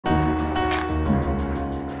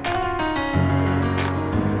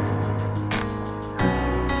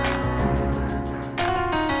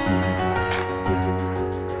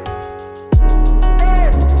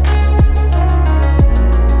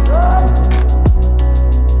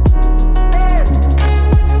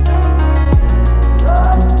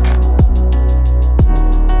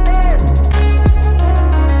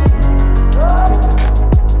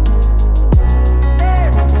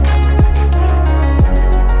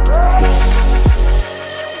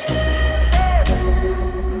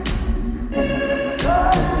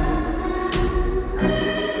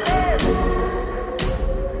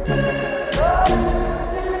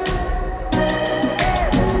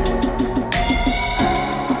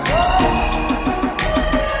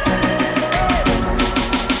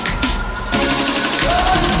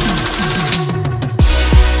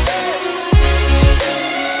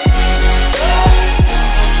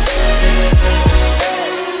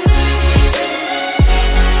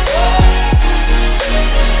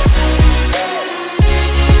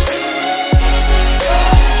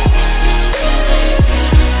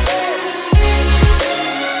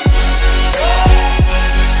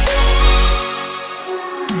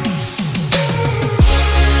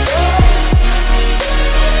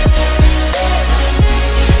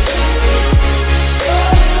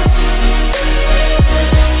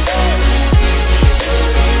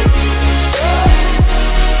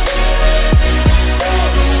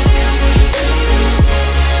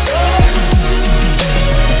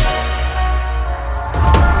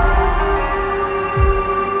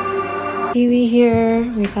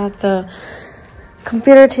the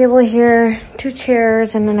computer table here, 2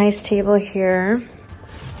 chairs, and a nice table here.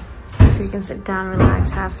 So you can sit down,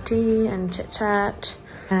 relax, have tea, and chit chat.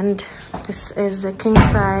 And this is the king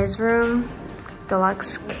size room,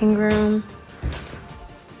 deluxe king room.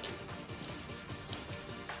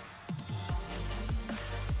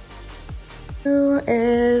 View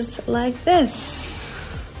is like this.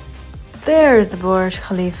 There's the Burj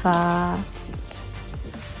Khalifa. I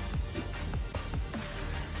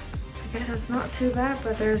guess it's not too bad,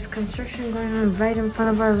 but there's construction going on right in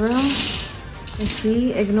front of our room. If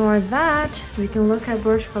we ignore that, we can look at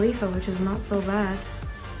Burj Khalifa, which is not so bad.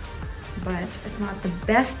 But it's not the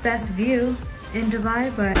best view in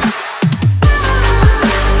Dubai, but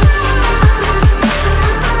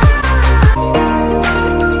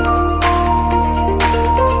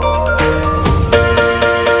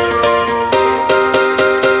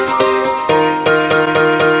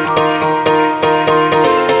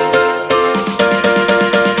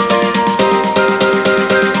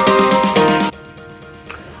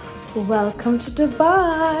welcome to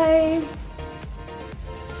Dubai.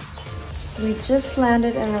 We just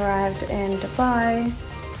landed and arrived in Dubai,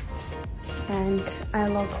 and I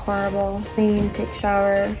look horrible. Clean, take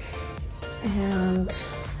shower, and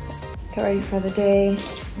get ready for the day.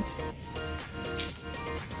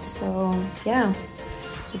 So yeah,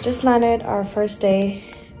 we just landed our first day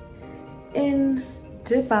in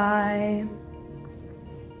Dubai.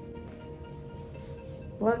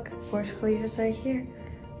 Look, Burj Khalifa's right here.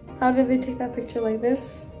 How did they take that picture like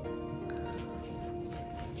this?